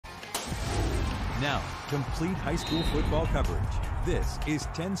Now, complete high school football coverage. This is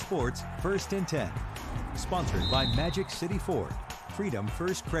 10 Sports First and 10. Sponsored by Magic City Ford, Freedom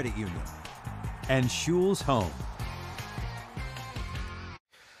First Credit Union, and Schul's Home.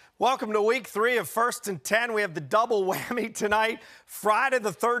 Welcome to week 3 of First and 10. We have the double whammy tonight. Friday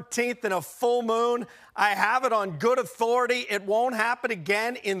the 13th and a full moon. I have it on good authority. It won't happen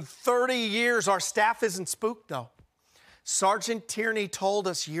again in 30 years. Our staff isn't spooked, though. Sergeant Tierney told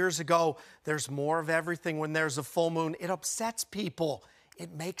us years ago, there's more of everything when there's a full moon. It upsets people.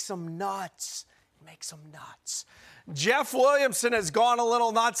 It makes them nuts. It makes them nuts. Jeff Williamson has gone a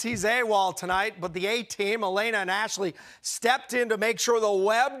little nuts. He's AWOL tonight, but the A-team, Elena and Ashley, stepped in to make sure the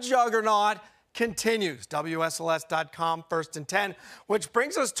web juggernaut continues. WSLS.com, First and 10, which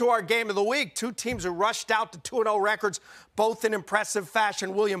brings us to our game of the week. Two teams who rushed out to 2-0 records, both in impressive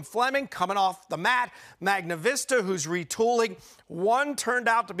fashion. William Fleming coming off the mat. Magna Vista, who's retooling. One turned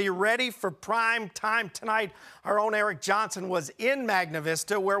out to be ready for prime time tonight. Our own Eric Johnson was in Magna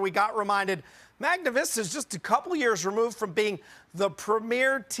Vista, where we got reminded Magna Vista is just a couple years removed from being the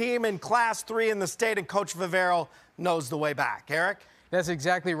premier team in Class 3 in the state, and Coach Vivero knows the way back. Eric? That's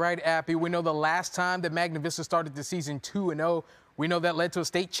exactly right, Appy. We know the last time that Magna Vista started the season 2-0, we know that led to a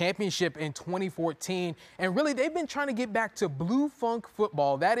state championship in 2014. And really, they've been trying to get back to blue funk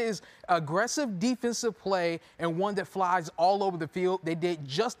football. That is aggressive defensive play and one that flies all over the field. They did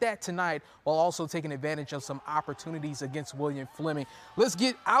just that tonight while also taking advantage of some opportunities against William Fleming. Let's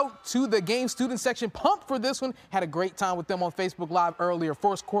get out to the game. Student section pumped for this one. Had a great time with them on Facebook Live earlier.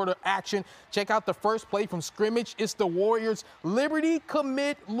 First quarter action. Check out the first play from scrimmage. It's the Warriors. Liberty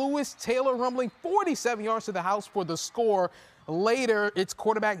commit Lewis Taylor rumbling 47 yards to the house for the score. Later, it's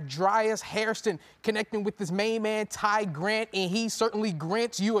quarterback Dryas Hairston connecting with his main man, Ty Grant, and he certainly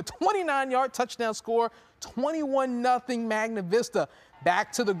grants you a 29-yard touchdown score, 21-0 Magna Vista.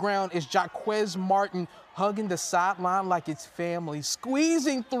 Back to the ground is Jaquez Martin hugging the sideline like it's family,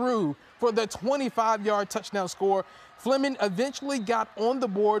 squeezing through for the 25-yard touchdown score. Fleming eventually got on the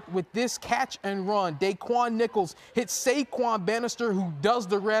board with this catch and run. Daquan Nichols hits Saquon Bannister, who does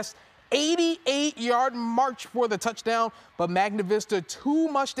the rest. 88-yard march for the touchdown, but Magna Vista too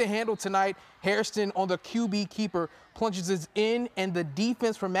much to handle tonight. Hairston on the QB keeper plunges it in, and the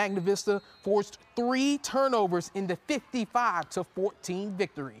defense for Magna Vista forced 3 turnovers in the 55-14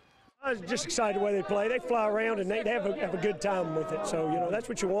 victory. I was just excited the way they play. They fly around and they have a good time with it. So, that's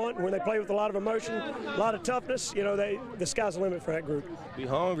what you want. And when they play with a lot of emotion, a lot of toughness, the sky's the limit for that group. We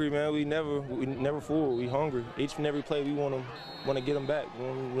hungry, man. We never fool. We hungry. Each and every play, we want to get them back. We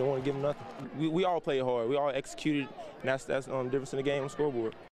don't want to give them nothing. We all played hard. We all executed, and that's the difference in the game on the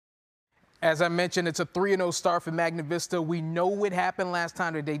scoreboard. As I mentioned, it's a 3-0 start for Magna Vista. We know what happened last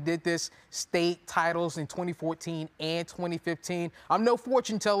time that they did this, state titles in 2014 and 2015. I'm no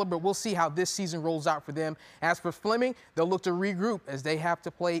fortune teller, but we'll see how this season rolls out for them. As for Fleming, they'll look to regroup as they have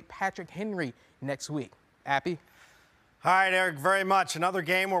to play Patrick Henry next week. Appy? All right, Eric, very much. Another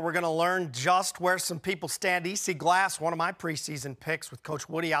game where we're going to learn just where some people stand. EC Glass, one of my preseason picks with Coach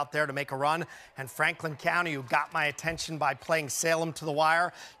Woody out there to make a run, and Franklin County, who got my attention by playing Salem to the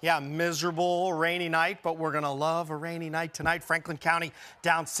wire. Yeah, miserable, rainy night, but we're going to love a rainy night tonight. Franklin County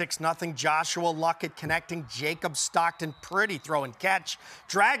down 6-0. Joshua Luckett connecting. Jacob Stockton, pretty throw and catch.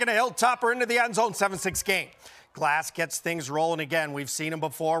 Dragging a Hilltopper into the end zone, 7-6 game. Glass gets things rolling again. We've seen him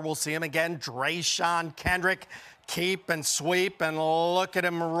before. We'll see him again. Drayshawn Kendrick. Keep and sweep, and look at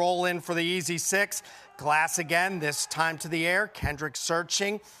him roll in for the easy 6. Glass again, this time to the air. Kendrick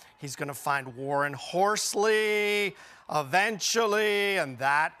searching. He's going to find Warren Horsley eventually, and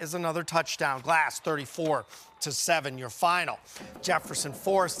that is another touchdown. Glass 34-7, your final. Jefferson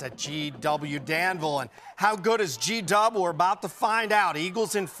Forest at G.W. Danville. And how good is G.W.? We're about to find out.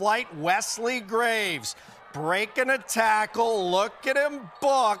 Eagles in flight. Wesley Graves breaking a tackle. Look at him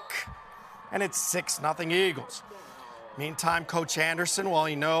book. And it's 6-0 Eagles. Meantime, Coach Anderson, well,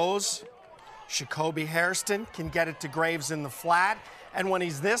 he knows Jacoby Hairston can get it to Graves in the flat. And when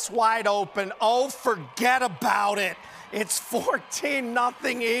he's this wide open, oh, forget about it. It's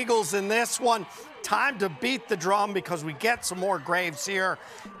 14-0 Eagles in this one. Time to beat the drum because we get some more Graves here.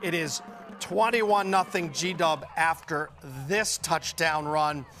 It is 21-0 G-Dub after this touchdown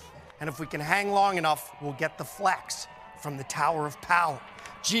run. And if we can hang long enough, we'll get the flex from the Tower of Power.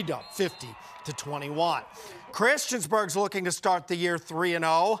 G-Dub 50-21. Christiansburg's looking to start the year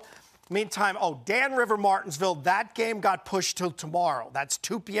 3-0. Meantime, Dan River Martinsville, that game got pushed till tomorrow. That's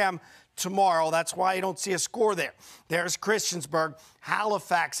 2 p.m. tomorrow. That's why you don't see a score there. There's Christiansburg.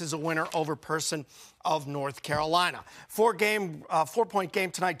 Halifax is a winner over Person of North Carolina. 4-point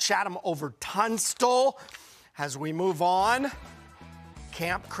game tonight. Chatham over Tunstall. As we move on,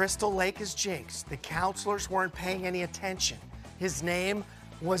 Camp Crystal Lake is jinxed. The counselors weren't paying any attention. His name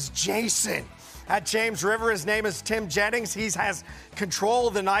was Jason. At James River, his name is Tim Jennings. He has control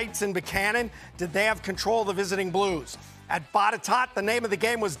of the Knights in Buchanan. Did they have control of the visiting Blues? At Botetourt, the name of the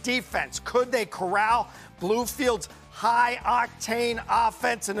game was defense. Could they corral Bluefield's high-octane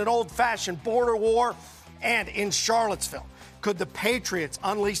offense in an old-fashioned border war? And in Charlottesville, could the Patriots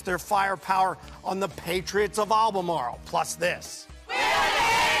unleash their firepower on the Patriots of Albemarle? Plus this. We are the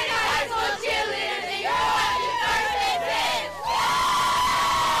high school cheerleaders, and you're watching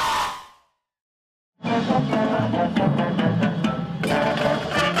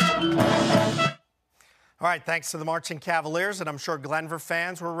All right, thanks to the Marching Cavaliers, and I'm sure Glenver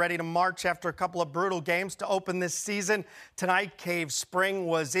fans were ready to march after a couple of brutal games to open this season. Tonight, Cave Spring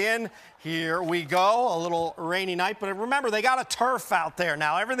was in. Here we go, a little rainy night, but remember, they got a turf out there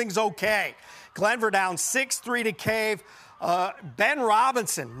now. Everything's okay. Glenver down 6-3 to Cave. Ben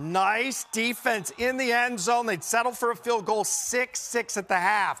Robinson, nice defense in the end zone. They'd settle for a field goal, 6-6 at the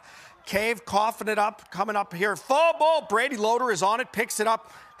half. Cave coughing it up, coming up here. Fumble. Brady Loader is on it, picks it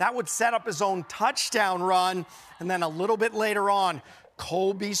up. That would set up his own touchdown run. And then a little bit later on,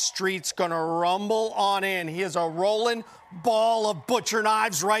 Colby Street's going to rumble on in. He is a rolling ball of butcher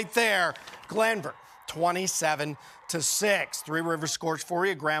knives right there. Glenver, 27-6. Three Rivers scores for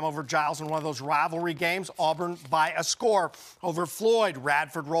you. Graham over Giles in one of those rivalry games. Auburn by a score over Floyd.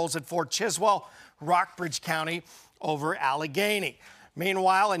 Radford rolls at Fort Chiswell. Rockbridge County over Allegheny.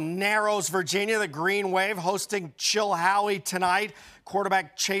 Meanwhile, in Narrows, Virginia, the Green Wave hosting Chilhowie tonight.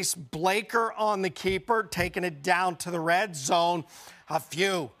 Quarterback Chase Blaker on the keeper, taking it down to the red zone. A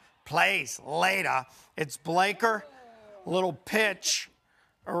few plays later, it's Blaker, little pitch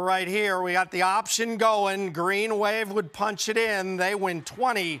right here. We got the option going. Green Wave would punch it in. They win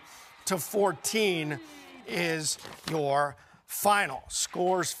 20-14 is your final.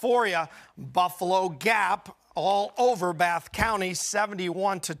 Scores for you. Buffalo Gap all over Bath County,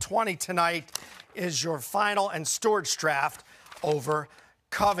 71-20 tonight is your final, and Stuarts Draft over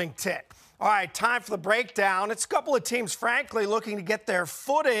Covington. All right, time for the breakdown. It's a couple of teams, frankly, looking to get their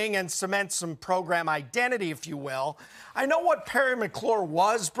footing and cement some program identity, if you will. I know what Perry McClure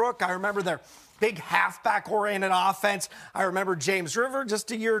was, Brooke. I remember their big halfback-oriented offense. I remember James River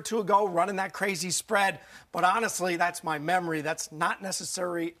just a year or two ago running that crazy spread. But honestly, that's my memory. That's not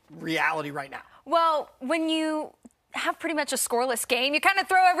necessarily reality right now. Well, when you have pretty much a scoreless game, you kind of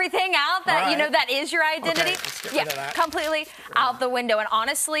throw everything out that, right, you know, that is your identity. Okay, let's get rid of that. Completely out the window. And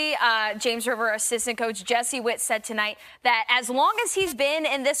honestly, James River assistant coach Jesse Witt said tonight that as long as he's been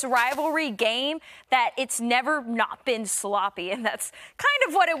in this rivalry game, that it's never not been sloppy. And that's kind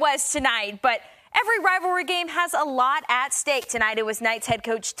of what it was tonight. But every rivalry game has a lot at stake. Tonight it was Knights head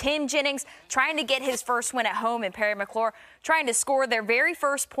coach Tim Jennings trying to get his first win at home, and Perry McClure trying to score their very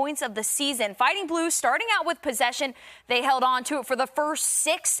first points of the season. Fighting Blues starting out with possession. They held on to it for the first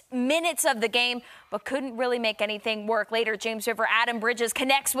 6 minutes of the game, but couldn't really make anything work. Later, James River Adam Bridges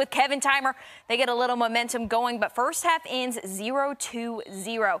connects with Kevin Timer. They get a little momentum going, but first half ends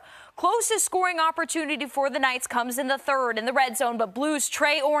 0-0. Closest scoring opportunity for the Knights comes in the third in the red zone, but Blues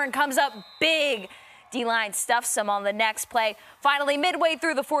Trey Oren comes up big. D-line stuffs him on the next play. Finally, midway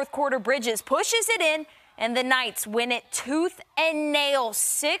through the fourth quarter, Bridges pushes it in, and the Knights win it tooth and nail,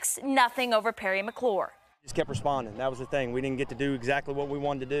 6-0 over Perry McClure. Just kept responding. That was the thing. We didn't get to do exactly what we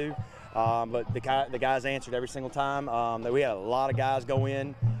wanted to do, but the guys answered every single time. We had a lot of guys go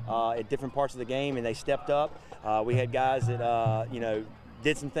in at different parts of the game, and they stepped up. We had guys that,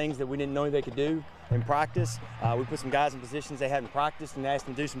 did some things that we didn't know they could do in practice. We put some guys in positions they hadn't practiced and asked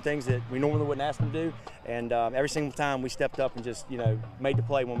them to do some things that we normally wouldn't ask them to do. And every single time we stepped up and just, made the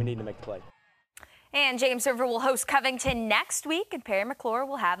play when we needed to make the play. And James River will host Covington next week, and Perry McClure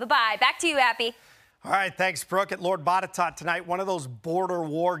will have the bye. Back to you, Appy. All right, thanks, Brooke. At Lord Botetourt tonight, one of those border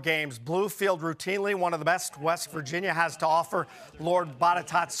war games. Bluefield routinely one of the best West Virginia has to offer. Lord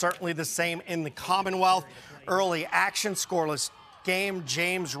Botetourt certainly the same in the Commonwealth. Early action, scoreless game.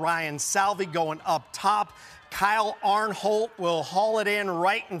 James Ryan Salvi going up top. Kyle Arnholt will haul it in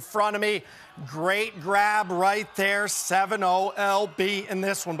right in front of me. Great grab right there. 7-0 LB in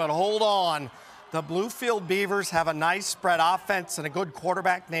this one, but hold on. The Bluefield Beavers have a nice spread offense and a good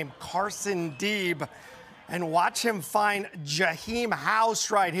quarterback named Carson Deeb. And watch him find Jaheim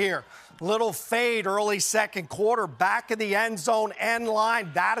House right here. Little fade early second quarter, back of the end zone, end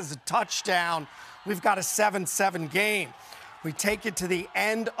line. That is a touchdown. We've got a 7-7 game. We take it to the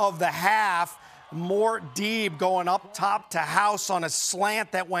end of the half. More Deeb going up top to House on a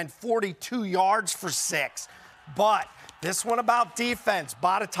slant that went 42 yards for 6. But this one about defense.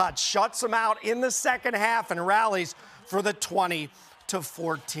 Botetourt shuts them out in the second half and rallies for the 20-14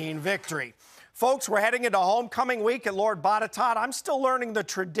 14 victory. Folks, we're heading into homecoming week at Lord Botetourt. I'm still learning the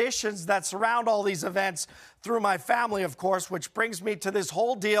traditions that surround all these events through my family, of course, which brings me to this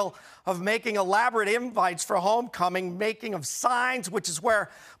whole deal of making elaborate invites for homecoming, making of signs, which is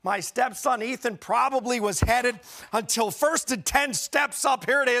where my stepson Ethan probably was headed until 1st and 10 steps up.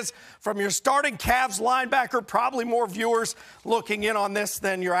 Here it is from your starting Cavs linebacker. Probably more viewers looking in on this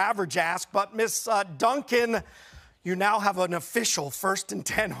than your average ask. But Miss Duncan, you now have an official 1st and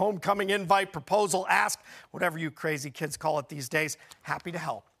 10 homecoming invite, proposal, ask, whatever you crazy kids call it these days. Happy to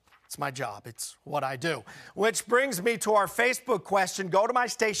help. It's my job. It's what I do. Which brings me to our Facebook question. Go to my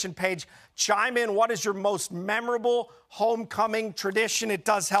station page. Chime in. What is your most memorable homecoming tradition? It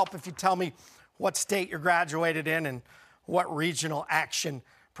does help if you tell me what state you're graduated in and what regional action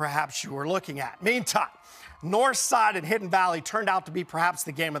perhaps you were looking at. Meantime, Northside and Hidden Valley turned out to be perhaps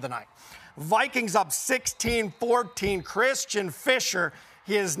the game of the night. Vikings up 16-14. Christian Fisher,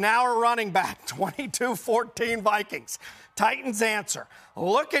 he is now a running back. 22-14 Vikings. Titans answer.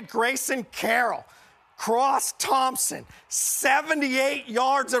 Look at Grayson Carroll. Cross Thompson, 78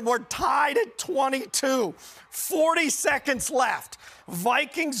 yards, and we're tied at 22. 40 seconds left.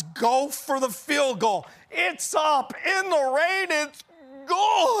 Vikings go for the field goal. It's up in the rain. It's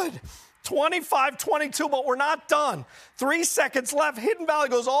good. 25-22, but we're not done. 3 seconds left. Hidden Valley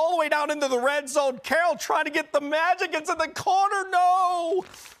goes all the way down into the red zone. Carroll trying to get the magic. It's in the corner. No.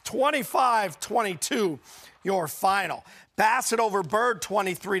 25-22, your final. Bassett over Bird,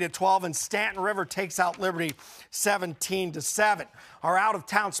 23-12, and Stanton River takes out Liberty, 17-7. Our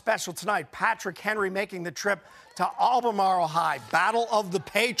out-of-town special tonight, Patrick Henry making the trip to Albemarle High. Battle of the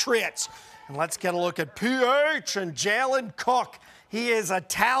Patriots. And let's get a look at PH and Jalen Cook. He is a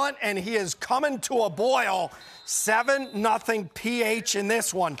talent, and he is coming to a boil. 7-0 PH in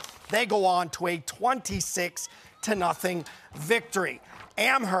this one. They go on to a 26-0 victory.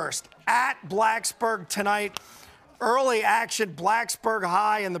 Amherst at Blacksburg tonight. Early action, Blacksburg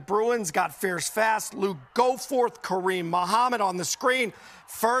High, and the Bruins got fierce fast. Luke Goforth, Kareem Muhammad on the screen.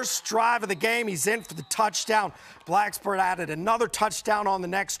 First drive of the game, he's in for the touchdown. Blacksburg added another touchdown on the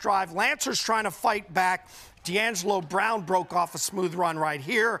next drive. Lancers trying to fight back. D'Angelo Brown broke off a smooth run right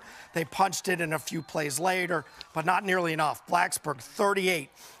here. They punched it in a few plays later, but not nearly enough. Blacksburg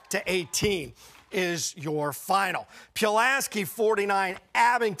 38-18 is your final. Pulaski 49,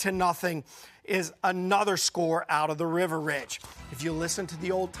 Abington nothing is another score out of the River Ridge. If you listen to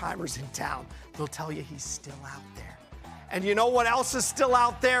the old timers in town, they'll tell you he's still out there. And you know what else is still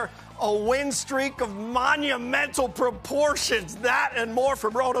out there? A win streak of monumental proportions. That and more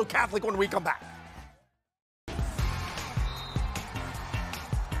from Roto Catholic when we come back.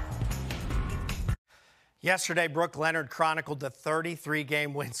 Yesterday, Brooke Leonard chronicled the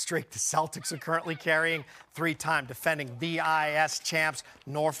 33-game win streak the Celtics are currently carrying. 3-time defending BIS champs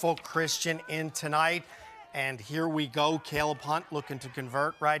Norfolk Christian in tonight. And here we go. Caleb Hunt looking to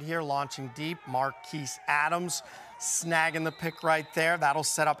convert right here, launching deep. Marquise Adams snagging the pick right there. That'll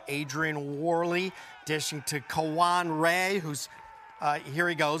set up Adrian Worley, dishing to Kawan Ray, who's, here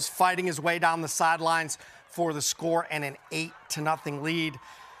he goes, fighting his way down the sidelines for the score and an 8-0 lead.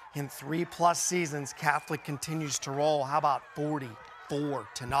 In 3+ seasons, Catholic continues to roll. How about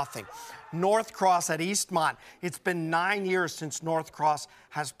 44-0? North Cross at Eastmont. It's been 9 years since North Cross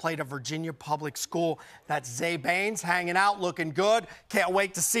has played a Virginia public school. That's Zay Baines hanging out, looking good. Can't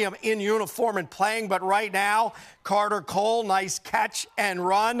wait to see him in uniform and playing. But right now, Carter Cole, nice catch and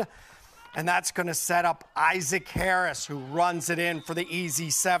run. And that's going to set up Isaac Harris, who runs it in for the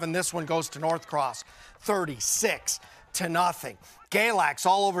easy 7. This one goes to North Cross, 36-0. Galax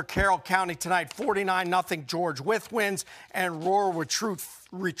all over Carroll County tonight, 49-0. George Wythe wins, and Roar retreat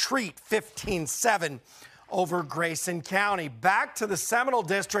 15-7 over Grayson County. Back to the Seminole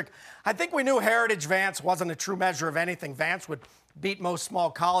District. I think we knew Heritage Vance wasn't a true measure of anything. Vance would beat most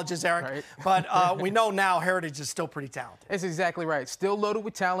small colleges, Eric. Right. But we know now Heritage is still pretty talented. That's exactly right. Still loaded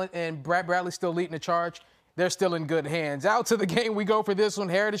with talent, and Brad Bradley still leading the charge. They're still in good hands. Out to the game we go for this one.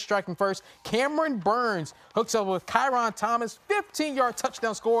 Heritage striking first. Cameron Burns hooks up with Kyron Thomas. 15-yard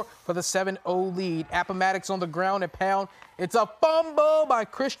touchdown score for the 7-0 lead. Appomattox on the ground and pound. It's a fumble by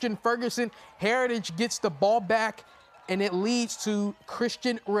Christian Ferguson. Heritage gets the ball back, and it leads to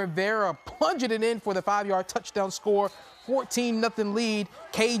Christian Rivera plunging it in for the 5-yard touchdown score. 14-0 lead.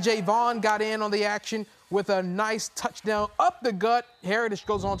 KJ Vaughn got in on the action with a nice touchdown up the gut. Heritage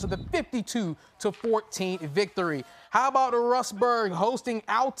goes on to the 52-14 victory. How about Rustburg hosting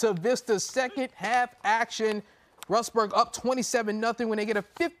Alta Vista? Second half action. Rustburg up 27-0 when they get a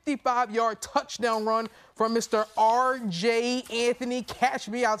 55-yard touchdown run from Mr. R.J. Anthony. Catch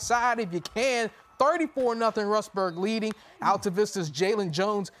me outside if you can. 34-0 Rustburg leading. Alta Vista's Jalen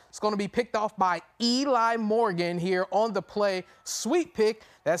Jones is going to be picked off by Eli Morgan here on the play. Sweet pick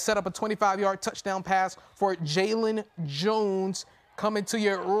that set up a 25-yard touchdown pass for Jalen Jones. Coming to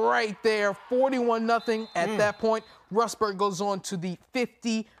you right there, 41-0 at that point. Rustburg goes on to the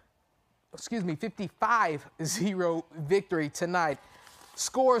 55-0 victory tonight.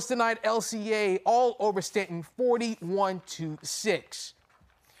 Scores tonight, LCA all over Stanton, 41-6.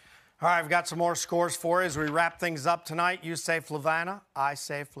 All right, we've got some more scores for you as we wrap things up tonight. You say Flavanna, I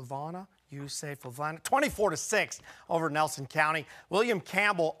say Flavanna, you say Flavanna. 24-6 over Nelson County. William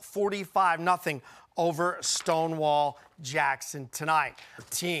Campbell, 45-0 over Stonewall Jackson tonight.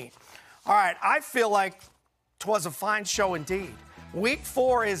 All right, I feel like 'twas a fine show indeed. Week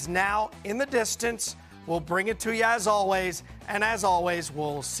 4 is now in the distance. We'll bring it to you as always. And as always,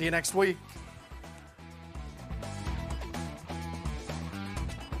 we'll see you next week.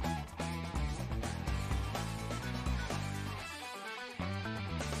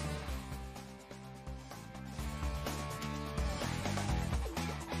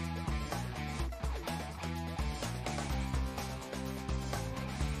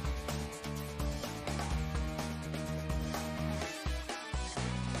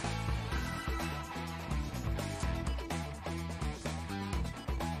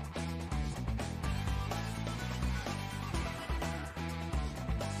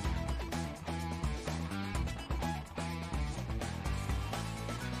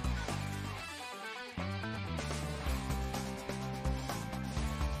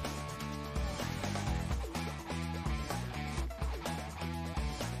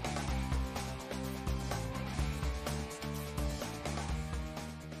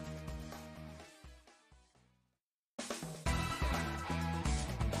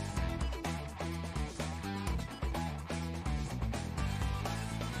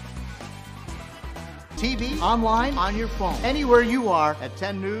 TV, online, on your phone. Anywhere you are, at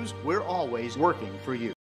 10 News, we're always working for you.